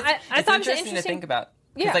thought it's interesting to think about.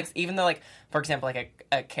 Because like even though like for example like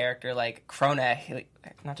a character like Krona,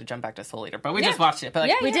 not to jump back to Soul Eater, but we just watched it. But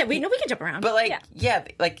like we did. We know we can jump around. But like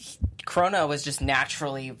like Krona was just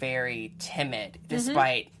naturally very timid,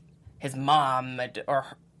 despite his mom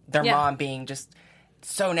or their mom being just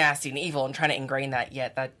so nasty and evil and trying to ingrain that.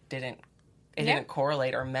 Yet that didn't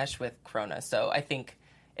correlate or mesh with Krona. So I think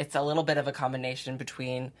it's a little bit of a combination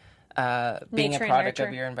between being nature a product and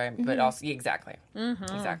of your environment, but also exactly.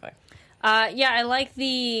 I like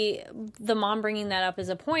the mom bringing that up as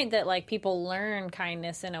a point that like people learn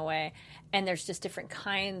kindness in a way, and there's just different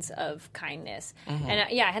kinds of kindness. And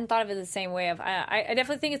I hadn't thought of it the same way. I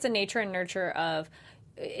definitely think it's a nature and nurture of.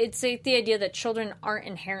 It's like the idea that children aren't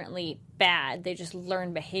inherently bad. They just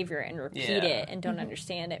learn behavior and repeat it and don't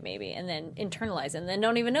understand it maybe, and then internalize it and then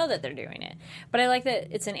don't even know that they're doing it. But I like that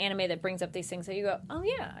it's an anime that brings up these things that you go, oh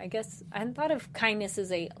yeah, I guess I hadn't thought of kindness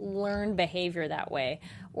as a learned behavior that way,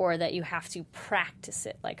 or that you have to practice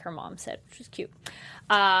it, like her mom said, which is cute.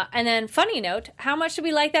 And then, funny note, how much did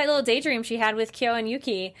we like that little daydream she had with Kyo and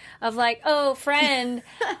Yuki of like, oh, friend,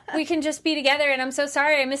 we can just be together, and I'm so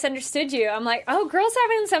sorry I misunderstood you. I'm like, oh, girl's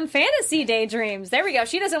having some fantasy daydreams. There we go.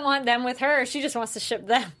 She doesn't want them with her. She just wants to ship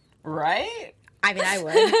them. Right? I mean, I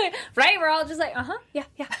would. Right? We're all just like, yeah,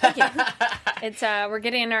 thank you. It's, we're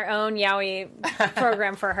getting our own yaoi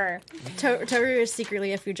program for her. Toru is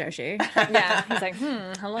secretly a fujoshi. Yeah, he's like,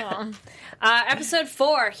 hello. Episode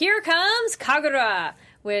 4, Here Comes Kagura,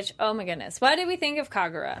 which, oh my goodness, what did we think of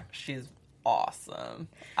Kagura? She's awesome.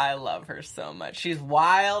 I love her so much. She's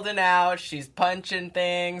wild and out. She's punching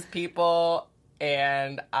things, people,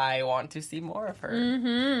 and I want to see more of her.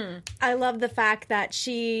 Mm-hmm. I love the fact that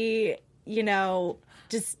she, you know,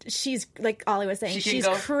 she's like Ollie was saying, she's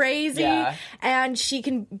crazy, and she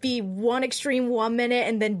can be one extreme one minute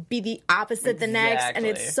and then be the opposite the next, and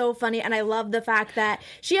it's so funny. And I love the fact that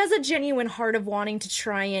she has a genuine heart of wanting to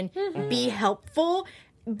try and be helpful,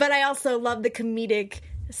 but I also love the comedic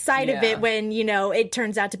side of it when, you know, it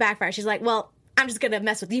turns out to backfire. She's like, well, I'm just gonna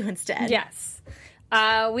mess with you instead. Yes.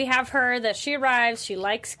 We have her that she arrives, she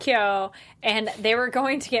likes Kyo, and they were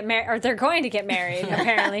going to get married, or they're going to get married,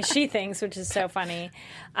 apparently, she thinks, which is so funny.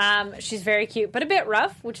 She's very cute, but a bit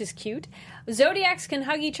rough, which is cute. Zodiacs can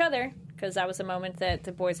hug each other, because that was a moment that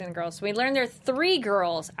the boys and girls, so we learned there are 3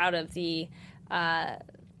 girls out of the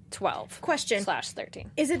 12. Question. /13.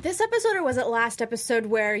 Is it this episode or was it last episode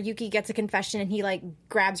where Yuki gets a confession and he, like,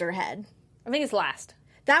 grabs her head? I think it's last.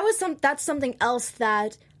 That's something else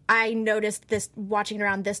that I noticed this watching it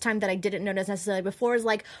around this time that I didn't notice necessarily before, is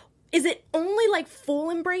like, is it only like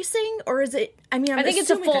full embracing, or is it, I mean, I think it's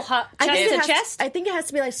a full chest to chest. I think it has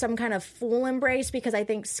to be like some kind of full embrace, because I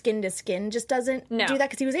think skin to skin just doesn't do that,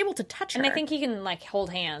 because he was able to touch her. And I think he can like hold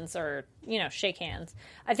hands or, you know, shake hands.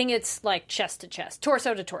 I think it's like chest to chest,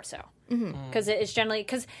 torso to torso. Because it's generally,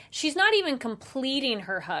 because she's not even completing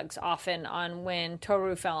her hugs often on when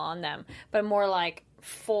Toru fell on them, but more like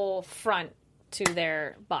full front to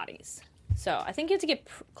their bodies. So I think you have to get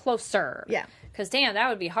closer. Yeah. Because damn, that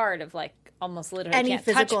would be hard if like almost literally any can't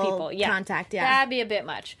physical touch people. Yeah. Contact. Yeah, that'd be a bit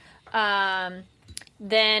much.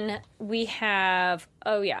 Then we have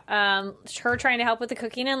her trying to help with the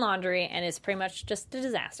cooking and laundry, and it's pretty much just a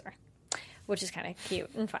disaster, which is kind of cute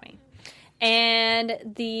and funny. And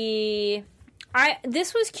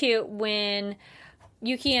this was cute when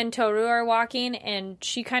Yuki and Toru are walking, and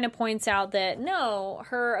she kind of points out that, no,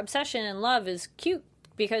 her obsession and love is cute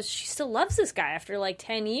because she still loves this guy after, like,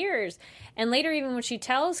 10 years. And later, even when she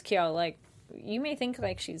tells Kyo, like, you may think,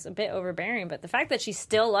 like, she's a bit overbearing, but the fact that she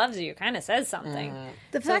still loves you kind of says something.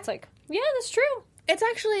 It's like, yeah, that's true. It's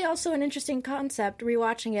actually also an interesting concept,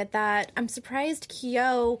 rewatching it, that I'm surprised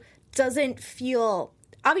Kyo doesn't feel...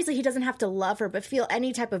 Obviously, he doesn't have to love her, but feel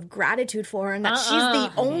any type of gratitude for her, and that she's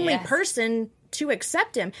the only person to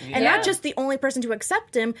accept him. And not just the only person to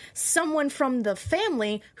accept him, someone from the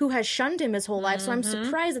family who has shunned him his whole life. So I'm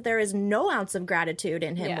surprised that there is no ounce of gratitude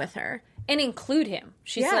in him with her. And include him.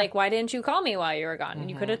 She's like, why didn't you call me while you were gone? And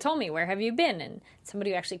you could have told me, where have you been? And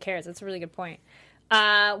somebody who actually cares. That's a really good point.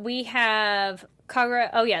 We have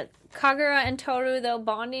Kagura. Kagura and Toru, though,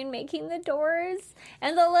 bonding, making the doors.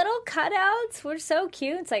 And the little cutouts were so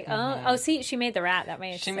cute. It's like, see, she made the rat. That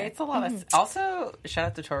made sense. She makes a lot of... Also, shout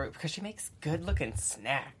out to Toru, because she makes good-looking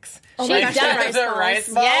snacks. Oh my gosh, the rice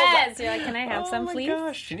balls. Yes! You're like, can I have some, please? Oh my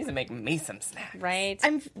gosh, she needs to make me some snacks. Right.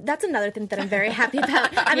 That's another thing that I'm very happy about.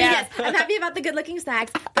 I mean, yes, I'm happy about the good-looking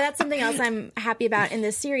snacks, but that's something else I'm happy about in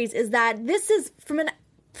this series, is that this is,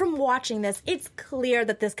 from watching this, it's clear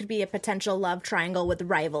that this could be a potential love triangle with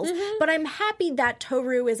rivals. But I'm happy that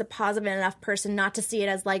Toru is a positive enough person not to see it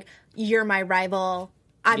as like, you're my rival,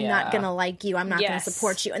 I'm not going to like you, I'm not going to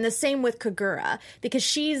support you. And the same with Kagura, because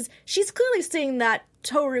she's clearly seeing that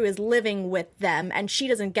Toru is living with them, and she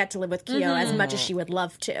doesn't get to live with Kyo as much as she would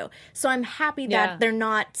love to. So I'm happy that they're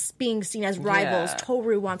not being seen as rivals.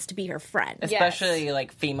 Toru wants to be her friend. Especially,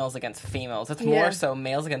 like, females against females. It's more so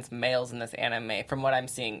males against males in this anime, from what I'm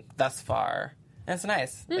seeing thus far. And it's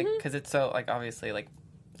nice, because it's so, like, obviously, like,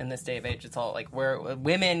 in this day of age, it's all, like, where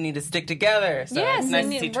women need to stick together. So it's nice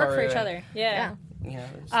to see work Toru for each other. Yeah.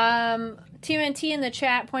 TMNT in the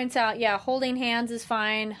chat points out, holding hands is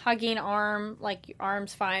fine, hugging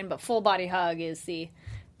arms fine, but full body hug is the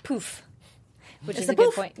poof. which It's is the a good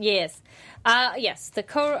boof. point. Yes. Yes, the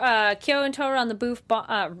Kyo and Toru on the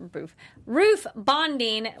roof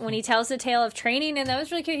bonding when he tells the tale of training, and that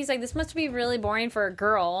was really cute. He's like, this must be really boring for a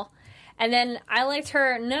girl. And then I liked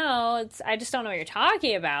her, I just don't know what you're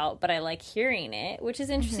talking about, but I like hearing it, which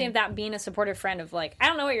is interesting of that being a supportive friend of like, I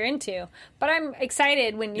don't know what you're into, but I'm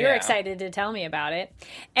excited when you're excited to tell me about it.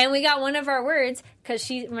 And we got one of our words, because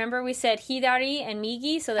remember we said hidari and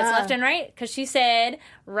migi, so that's left and right, because she said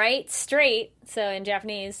right, straight. So in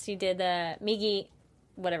Japanese, she did the migi,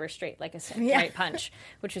 whatever, straight, like a right punch,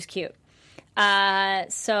 which was cute.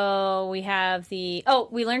 So we have we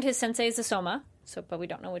learned his sensei is a Soma. But we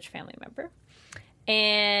don't know which family member.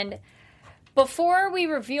 And before we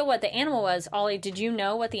reveal what the animal was, Ollie, did you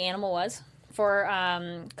know what the animal was for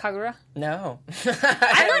Kagura? No. I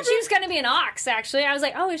thought she was going to be an ox, actually. I was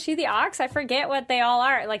like, oh, is she the ox? I forget what they all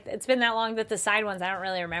are. Like, it's been that long that the side ones, I don't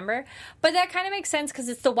really remember. But that kind of makes sense because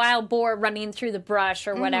it's the wild boar running through the brush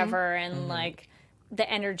or whatever, and, like, the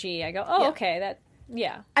energy. I go, okay, that...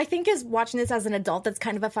 Yeah. I think as watching this as an adult, that's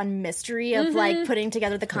kind of a fun mystery of like putting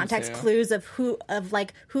together the context clues of who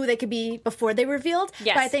they could be before they revealed.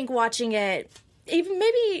 Yes. But I think watching it, even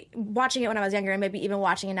maybe watching it when I was younger and maybe even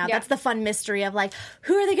watching it now, that's the fun mystery of like,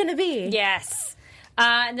 who are they going to be? Yes.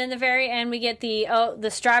 And then the very end, we get the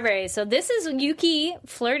strawberries. So this is Yuki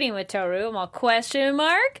flirting with Toru. I'm all question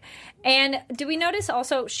mark. And do we notice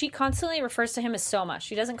also she constantly refers to him as Soma.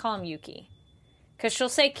 She doesn't call him Yuki. Because she'll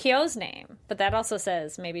say Kyo's name, but that also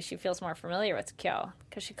says maybe she feels more familiar with Kyo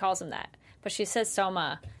because she calls him that. But she says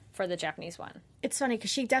Soma for the Japanese one. It's funny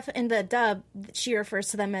because she in the dub, she refers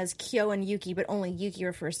to them as Kyo and Yuki, but only Yuki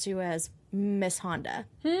refers to as Miss Honda.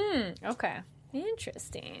 Okay.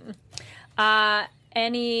 Interesting.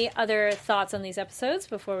 Any other thoughts on these episodes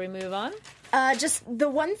before we move on? Just the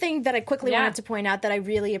one thing that I quickly wanted to point out that I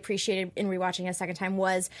really appreciated in rewatching it a second time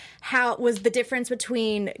was the difference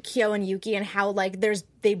between Kyo and Yuki and how like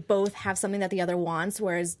they both have something that the other wants,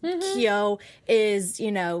 whereas Kyo is,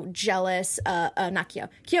 jealous, not Kyo.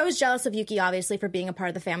 Kyo is jealous of Yuki, obviously, for being a part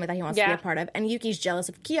of the family that he wants to be a part of, and Yuki's jealous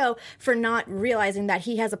of Kyo for not realizing that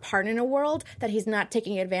he has a part in a world that he's not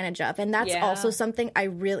taking advantage of, and that's also something I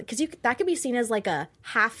really, because that could be seen as like a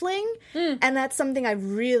halfling, and that's something I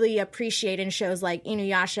really appreciate in shows like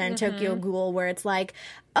Inuyasha and Tokyo Ghoul, where it's like,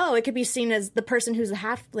 oh, it could be seen as the person who's a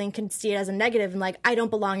halfling can see it as a negative and like, I don't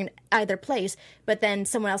belong in either place, but then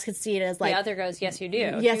someone else could see it as like, the other goes, yes, you do.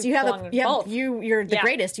 Yes, you're the Yeah.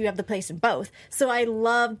 greatest. You have the place in both. So I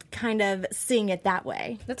loved kind of seeing it that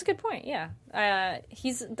way. That's a good point, yeah.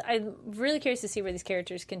 I'm really curious to see where these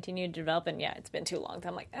characters continue to develop, and it's been too long.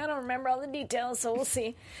 I'm like, I don't remember all the details, so we'll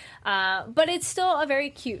see. But it's still a very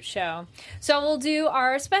cute show. So we'll do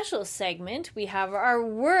our special segment. We have our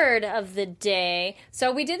word of the day.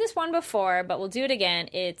 So we did this one before, but we'll do it again.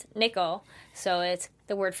 It's neko. So it's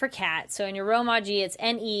the word for cat. So in your Romaji, it's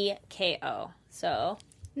Neko. So...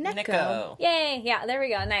 Neko. Yay! Yeah, there we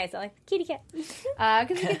go. Nice. I like kitty cat. Because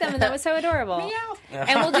we get them, and that was so adorable. Meow.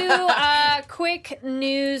 And we'll do a quick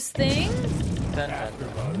news thing.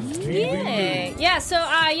 Yay! Yeah, so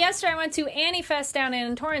yesterday I went to Annie Fest down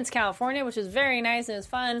in Torrance, California, which was very nice and it was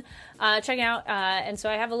fun checking out. And so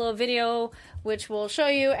I have a little video which we'll show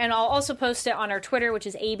you, and I'll also post it on our Twitter, which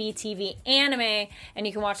is ABTV Anime, and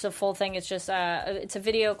you can watch the full thing. It's just it's a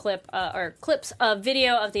video clip or clips of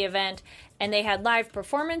video of the event. And they had live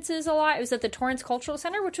performances a lot. It was at the Torrance Cultural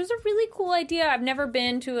Center, which was a really cool idea. I've never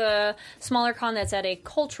been to a smaller con that's at a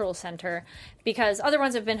cultural center because other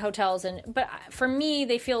ones have been hotels. But for me,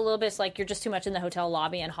 they feel a little bit like you're just too much in the hotel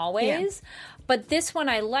lobby and hallways. Yeah. But this one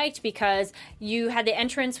I liked because you had the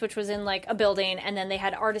entrance, which was in like a building, and then they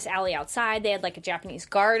had Artist Alley outside. They had like a Japanese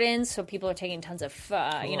garden, so people are taking tons of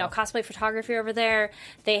cosplay photography over there.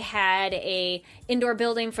 They had a indoor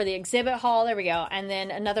building for the exhibit hall. There we go. And then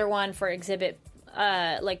another one for exhibit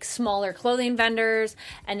like smaller clothing vendors,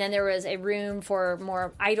 and then there was a room for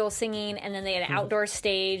more idol singing, and then they had an outdoor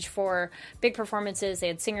stage for big performances. They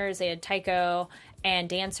had singers, they had taiko and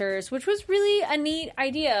dancers, which was really a neat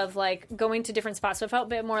idea of like going to different spots. So it felt a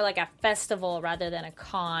bit more like a festival rather than a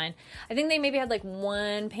con. I think they maybe had like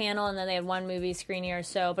one panel and then they had one movie screening or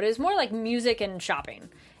so, but it was more like music and shopping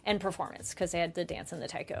and performance because they had the dance and the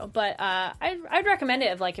taiko. But I'd recommend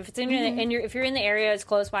it if it's in if you're in the area, it's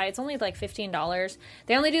close by. It's only like $15.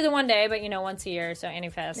 They only do the one day, but once a year. So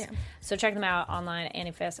AnnieFest. Yeah. So check them out online at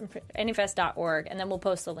anniefest.org, and then we'll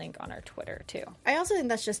post the link on our Twitter too. I also think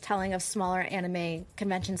that's just telling of smaller anime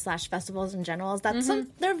conventions / festivals in general. Is that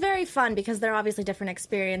they're very fun because they're obviously different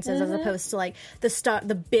experiences as opposed to like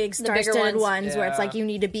the big star-studded ones where it's like you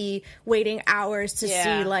need to be waiting hours to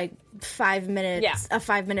see like 5 minutes, Yeah. a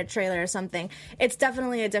 5-minute trailer or something. It's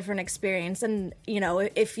definitely a different experience, and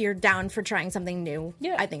if you're down for trying something new,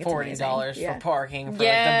 I think it's $40 amazing. for parking for Yeah.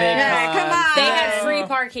 like the big Yeah, come on. They had free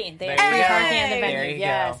parking. They had There free you go. parking at the venue. There you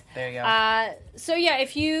yes. go. There you go. So yeah,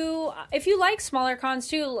 if you like smaller cons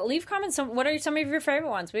too, leave comments. What are some of your favorite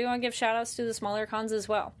ones? We want to give shout outs to the smaller cons as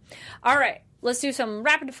well. All right, let's do some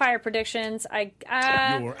rapid fire predictions.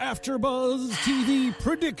 Your AfterBuzz TV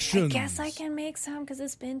predictions. I guess I can make some because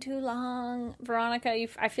it's been too long. Veronica,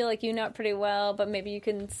 I feel like you know it pretty well, but maybe you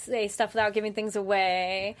can say stuff without giving things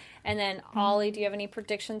away. And then Ollie, do you have any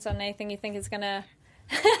predictions on anything you think is gonna?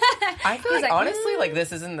 I feel like, honestly, "Mm." like,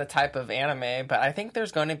 this isn't the type of anime, but I think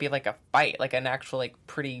there's going to be, like, a fight, like, an actual, like,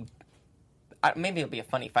 pretty... maybe it'll be a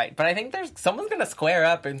funny fight, but I think someone's going to square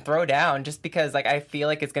up and throw down just because, like, I feel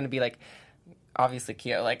like it's going to be, like, obviously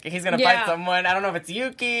Kyo. Like, he's going to fight someone. I don't know if it's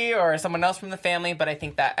Yuki or someone else from the family, but I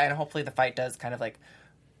think that... And hopefully the fight does kind of, like,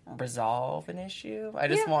 resolve an issue. I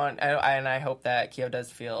just want... and I hope that Kyo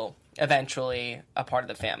does feel eventually a part of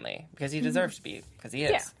the family because he deserves to be, because he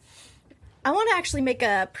is. Yeah. I want to actually make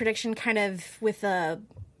a prediction kind of with a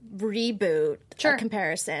reboot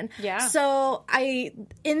comparison. Yeah. So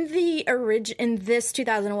in this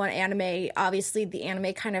 2001 anime, obviously the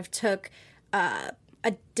anime kind of took a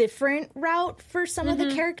different route for some of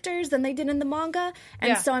the characters than they did in the manga.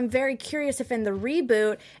 And so I'm very curious if in the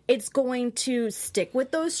reboot it's going to stick with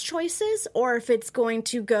those choices or if it's going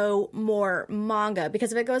to go more manga.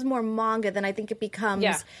 Because if it goes more manga, then I think it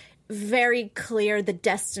becomes very clear the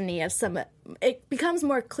destiny of it becomes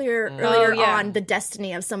more clear earlier on the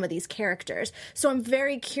destiny of some of these characters. So I'm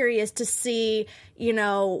very curious to see,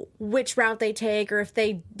 which route they take or if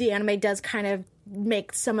the anime does kind of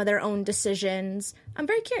make some of their own decisions. I'm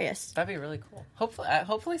very curious. That'd be really cool.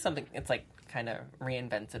 Hopefully something it's like kind of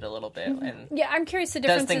reinvented a little bit and I'm curious the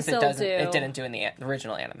does differences things it didn't do in the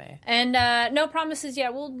original anime. And no promises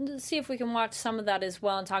yet. We'll see if we can watch some of that as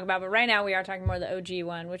well and talk about. But right now we are talking more the OG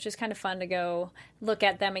one, which is kind of fun to go look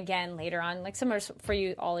at them again later on. Like similar for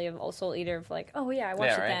you, Ollie, of Soul Eater, of like, oh yeah, I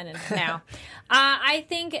watched it then and now. I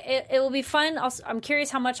think it will be fun. I'm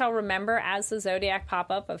curious how much I'll remember as the Zodiac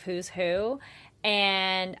pop up of who's who,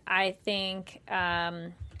 and I think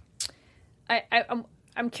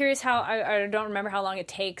I'm curious how I don't remember how long it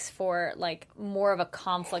takes for like more of a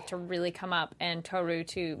conflict to really come up and Toru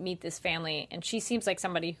to meet this family, and she seems like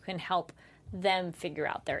somebody who can help them figure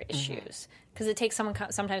out their issues because it takes someone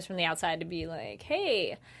sometimes from the outside to be like,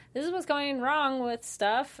 hey, this is what's going wrong with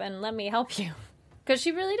stuff and let me help you, because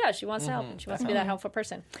she really does. She wants to help and she wants to be that helpful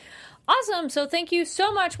person. Awesome. So thank you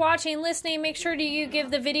so much watching, listening. Make sure you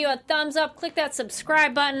give the video a thumbs up, click that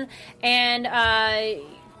subscribe button, and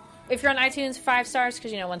if you're on iTunes, 5 stars,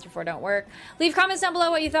 because 1 through 4 don't work. Leave comments down below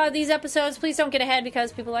what you thought of these episodes. Please don't get ahead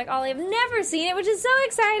because people like Ollie have never seen it, which is so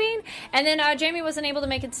exciting. And then Jamie wasn't able to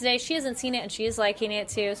make it today. She hasn't seen it and she is liking it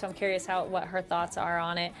too, so I'm curious what her thoughts are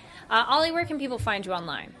on it. Ollie, where can people find you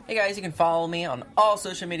online? Hey guys, you can follow me on all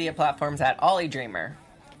social media platforms at Ollie Dreamer.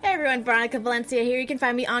 Hey everyone, Veronica Valencia here. You can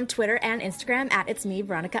find me on Twitter and Instagram at It's Me,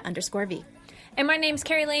 Veronica_V. And my name's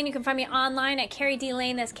Carrie Lane. You can find me online at Carrie D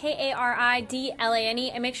Lane. That's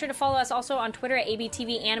KARIDLANE. And make sure to follow us also on Twitter at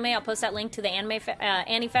ABTV Anime. I'll post that link to the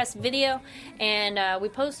AniFest video. And we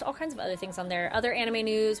post all kinds of other things on there. Other anime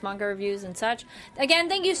news, manga reviews, and such. Again,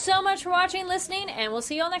 thank you so much for watching, listening, and we'll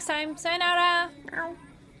see you all next time. Sayonara!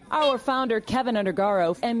 Our founder, Kevin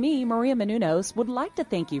Undergaro, and me, Maria Menounos, would like to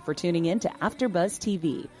thank you for tuning in to AfterBuzz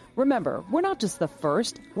TV. Remember, we're not just the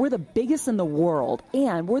first, we're the biggest in the world,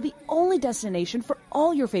 and we're the only destination for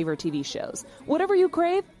all your favorite TV shows. Whatever you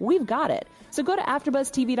crave, we've got it. So go to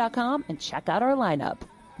AfterBuzzTV.com and check out our lineup.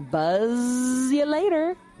 Buzz you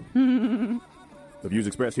later. The views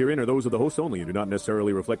expressed herein are those of the hosts only and do not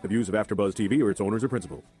necessarily reflect the views of AfterBuzz TV or its owners or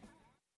principals.